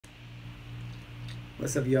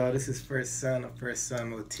What's up, y'all? This is First Son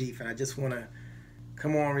Motif, and I just want to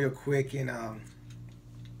come on real quick and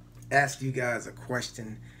ask you guys a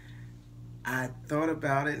question. I thought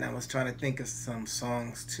about it, and I was trying to think of some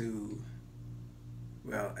songs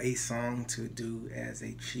a song to do as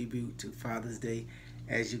a tribute to Father's Day.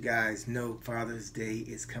 As you guys know, Father's Day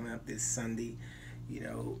is coming up this Sunday. You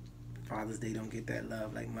know, Father's Day don't get that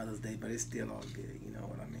love like Mother's Day, but it's still all good. You know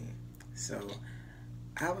what I mean? So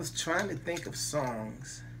I was trying to think of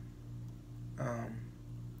songs um,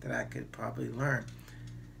 that I could probably learn,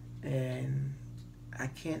 and I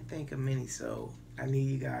can't think of many. So I need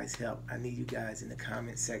you guys' help. I need you guys in the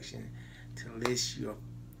comment section to list your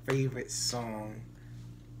favorite song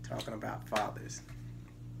talking about fathers.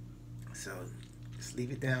 So just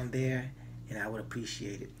leave it down there, and I would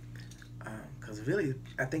appreciate it. Because really,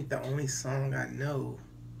 I think the only song I know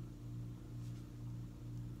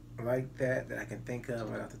like that I can think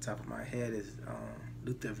of right off the top of my head is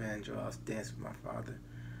Luther Vandross' "Dance with My Father."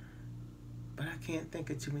 But I can't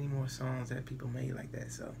think of too many more songs that people made like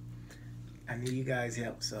that. So I need you guys'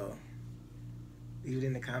 help. So leave it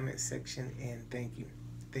in the comment section, and thank you.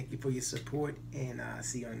 Thank you for your support, and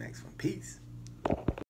see you on the next one. Peace.